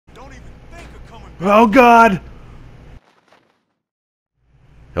Oh God!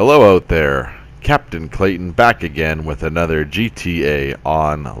 Hello out there, Captain Clayton back again with another GTA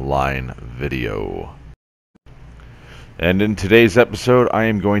Online video. And in today's episode, I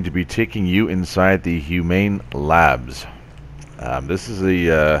am going to be taking you inside the Humane Labs. This is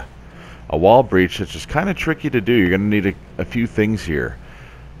a wall breach that's just kind of tricky to do. You're going to need a few things here.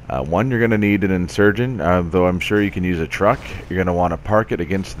 One, you're going to need an insurgent, though I'm sure you can use a truck. You're going to want to park it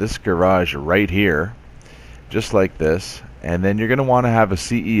against this garage right here, just like this. And then you're going to want to have a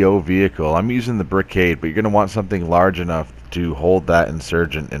CEO vehicle. I'm using the Brickade, but you're going to want something large enough to hold that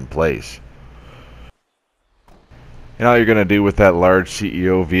insurgent in place. And all you're going to do with that large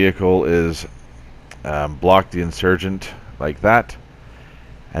CEO vehicle is block the insurgent like that.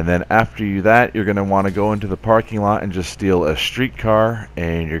 And then after that, you're going to want to go into the parking lot and just steal a streetcar,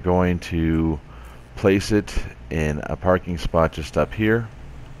 and you're going to place it in a parking spot just up here.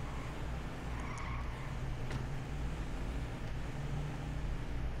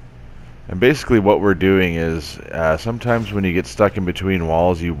 And basically what we're doing is sometimes when you get stuck in between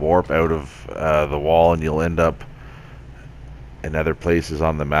walls, you warp out of the wall and you'll end up in other places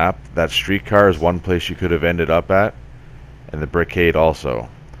on the map. That streetcar is one place you could have ended up at, and the Brickade also.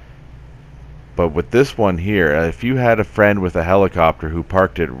 But with this one here, if you had a friend with a helicopter who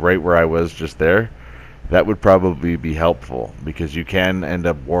parked it right where I was just there, that would probably be helpful, because you can end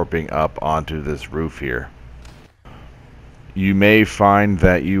up warping up onto this roof here. You may find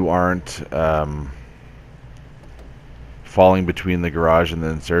that you aren't falling between the garage and the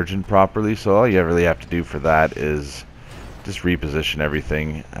insurgent properly, so all you really have to do for that is just reposition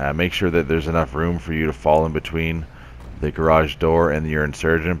everything. Make sure that there's enough room for you to fall in between the garage door and your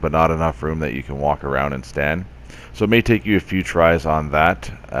insurgent, but not enough room that you can walk around and stand. So it may take you a few tries on that.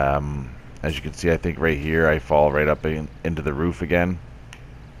 As you can see, I think right here I fall right up into the roof again.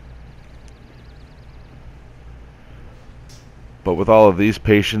 But with all of these,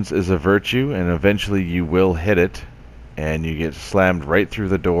 patience is a virtue, and eventually you will hit it and you get slammed right through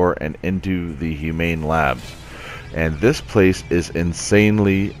the door and into the Humane Labs. And this place is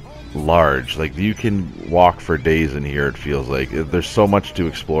insanely large. Like, you can walk for days in here, it feels like. There's so much to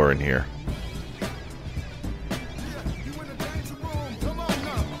explore in here.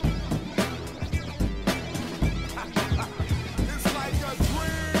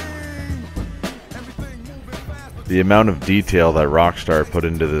 The amount of detail that Rockstar put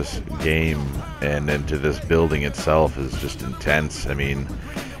into this game and into this building itself is just intense. I mean,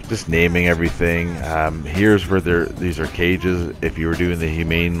 just naming everything. Here's where these are cages. If you were doing the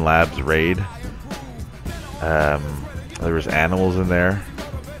Humane Labs raid, there was animals in there.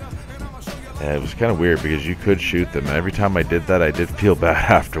 It was kind of weird because you could shoot them. And every time I did that, I did feel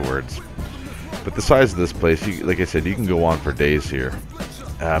bad afterwards. But the size of this place, like I said, you can go on for days here.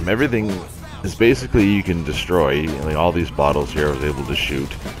 Everything is basically you can destroy. Like all these bottles here I was able to shoot.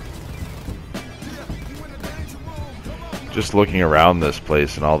 Just looking around this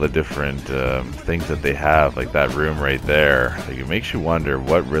place and all the different things that they have, like that room right there, like, it makes you wonder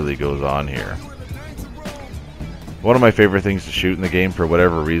what really goes on here. One of my favorite things to shoot in the game, for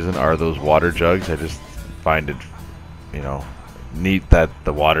whatever reason, are those water jugs. I just find it, neat that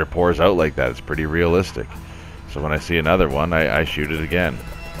the water pours out like that. It's pretty realistic. So when I see another one, I shoot it again.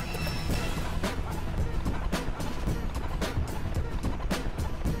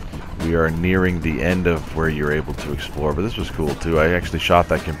 We are nearing the end of where you're able to explore, but this was cool too. I actually shot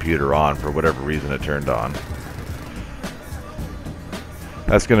that computer on. For whatever reason, it turned on.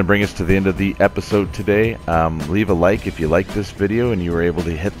 That's going to bring us to the end of the episode today. Leave a like if you liked this video and you were able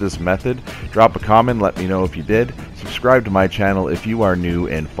to hit this method. Drop a comment, let me know if you did. Subscribe to my channel if you are new,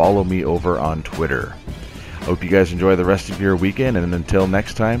 and follow me over on Twitter. Hope you guys enjoy the rest of your weekend, and until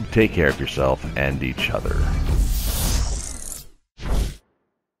next time, take care of yourself and each other.